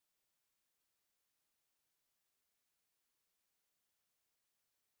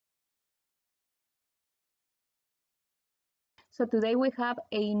So today we have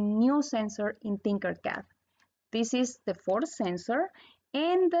a new sensor in Tinkercad. This is the fourth sensor,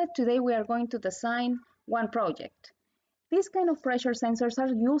 and today we are going to design one project. These kind of pressure sensors are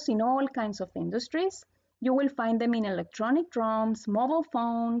used in all kinds of industries. You will find them in electronic drums, mobile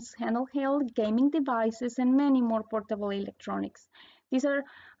phones, handheld gaming devices, and many more portable electronics. These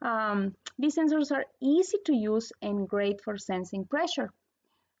sensors are easy to use and great for sensing pressure.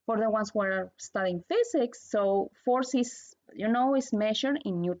 For the ones who are studying physics, so force is measured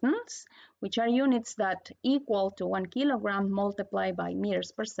in newtons, which are units that equal to 1 kilogram multiplied by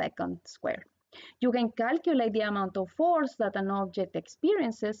meters per second squared. You can calculate the amount of force that an object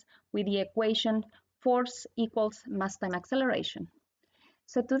experiences with the equation force equals mass time acceleration.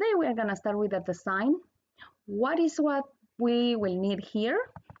 So today we are going to start with the design. What we will need here?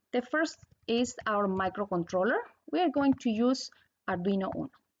 The first is our microcontroller. We are going to use Arduino Uno.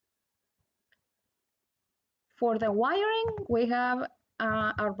 For the wiring, we have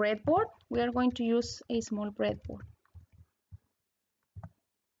our breadboard. We are going to use a small breadboard.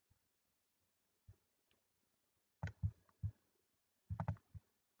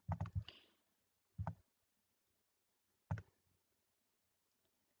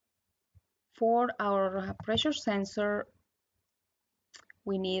 For our pressure sensor,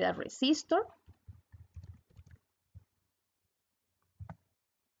 we need a resistor.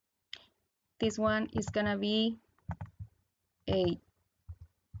 This one is gonna be a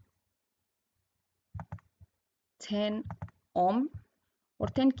 10 ohm or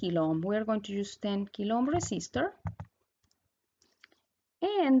 10 kilo ohm. We are going to use 10 kilo ohm resistor.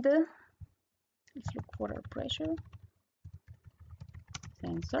 And let's look for our pressure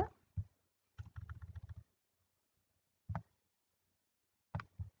sensor.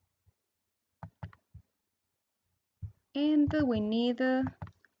 And we need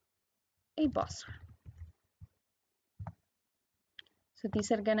a buzzer. So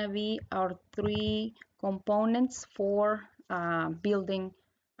these are gonna be our three components for building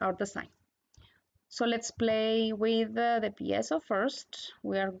our design. So let's play with the piezo first.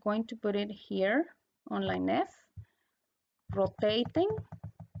 We are going to put it here on line F, rotating.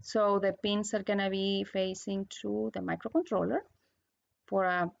 So the pins are gonna be facing to the microcontroller for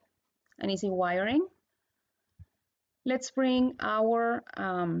an easy wiring. Let's bring our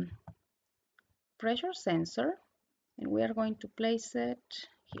pressure sensor, and we are going to place it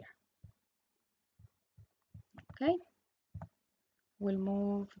here. Okay, we'll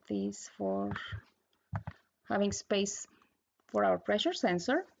move this for having space for our pressure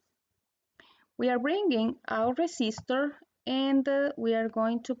sensor. We are bringing our resistor, and we are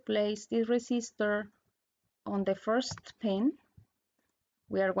going to place this resistor on the first pin.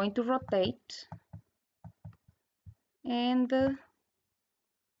 We are going to rotate, and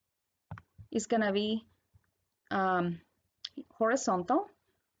it's gonna be horizontal,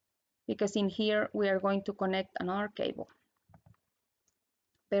 because in here we are going to connect another cable.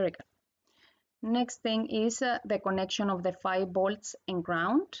 Very good. Next thing is the connection of the 5 volts and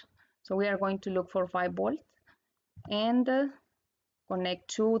ground. So we are going to look for 5 volts and connect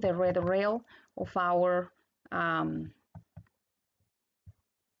to the red rail of our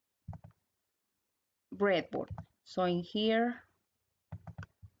breadboard. So in here,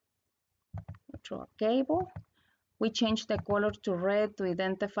 we draw a cable. We change the color to red to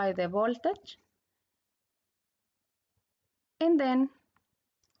identify the voltage. And then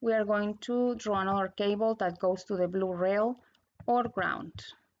we are going to draw another cable that goes to the blue rail or ground.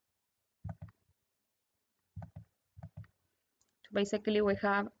 So basically we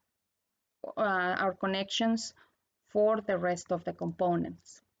have our connections for the rest of the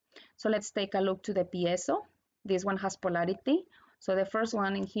components. So let's take a look to the piezo. This one has polarity. So the first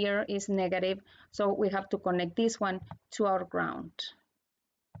one in here is negative. So we have to connect this one to our ground.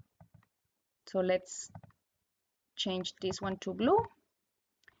 So let's change this one to blue.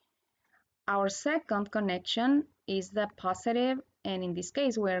 Our second connection is the positive, and in this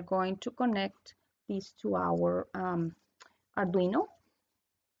case we are going to connect this to our Arduino,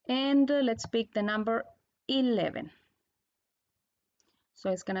 and let's pick the number 11. So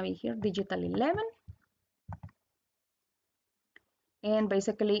it's gonna be here digital 11, and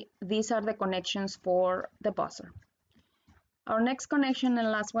basically these are the connections for the buzzer. Our next connection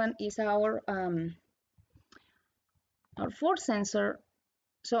and last one is our force sensor.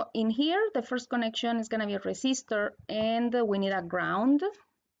 So in here, the first connection is gonna be a resistor, and we need a ground.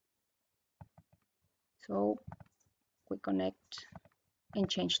 So we connect and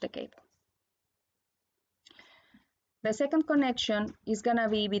change the cable. The second connection is gonna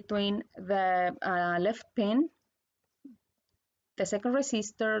be between the left pin, the second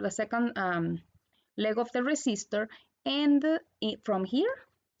resistor, the second leg of the resistor, And from here,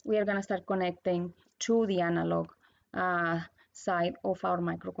 we are going to start connecting to the analog side of our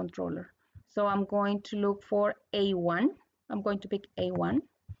microcontroller. So I'm going to look for A1. I'm going to pick A1.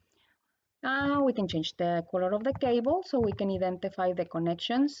 We can change the color of the cable so we can identify the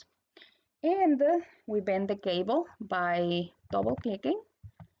connections. And we bend the cable by double clicking.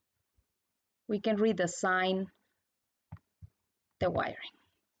 We can redesign the wiring.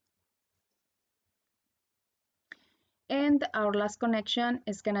 And our last connection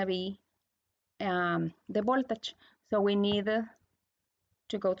is going to be the voltage. So we need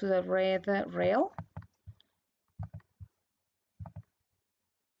to go to the red rail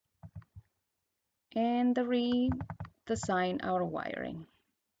and redesign our wiring.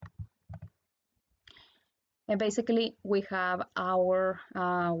 And basically we have our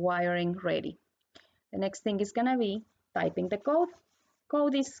wiring ready. The next thing is gonna be typing the code.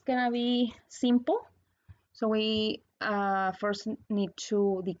 Code is gonna be simple. So we first need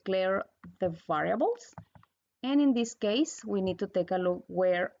to declare the variables. And in this case, we need to take a look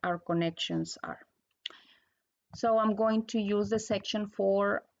where our connections are. So I'm going to use the section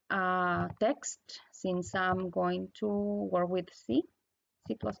for text since I'm going to work with C++.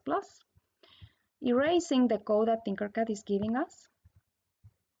 Erasing the code that Tinkercad is giving us.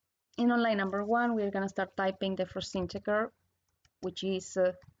 And on line number 1, we're going to start typing the first integer, which is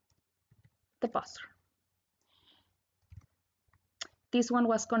the buzzer. This one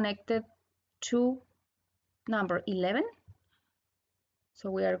was connected to number 11. So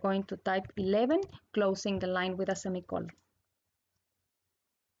we are going to type 11, closing the line with a semicolon.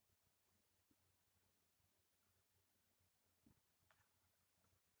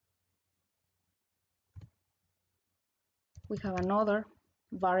 We have another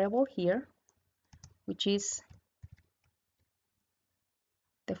variable here, which is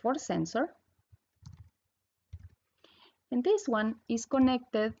the force sensor. And this one is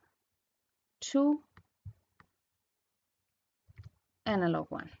connected to analog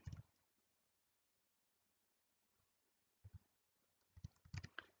 1.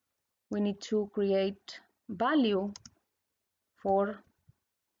 We need to create value for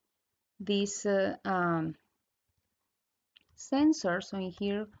this sensor. So in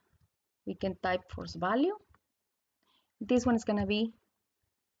here, we can type force value. This one is going to be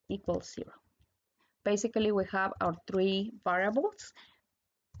equals 0. Basically, we have our 3 variables.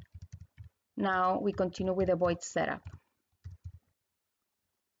 Now we continue with the void setup.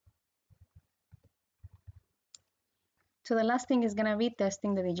 So the last thing is going to be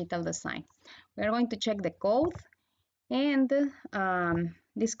testing the digital design. We are going to check the code, and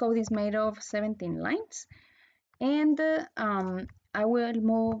this code is made of 17 lines. And I will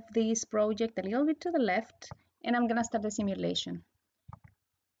move this project a little bit to the left, and I'm going to start the simulation.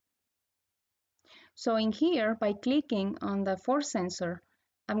 So in here, by clicking on the force sensor,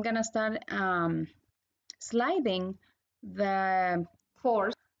 I'm going to start sliding the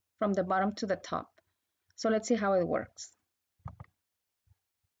force from the bottom to the top. So let's see how it works.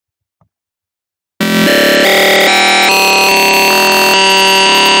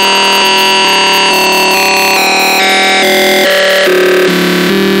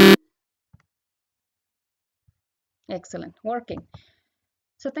 Excellent, working.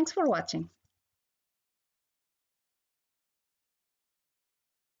 So thanks for watching.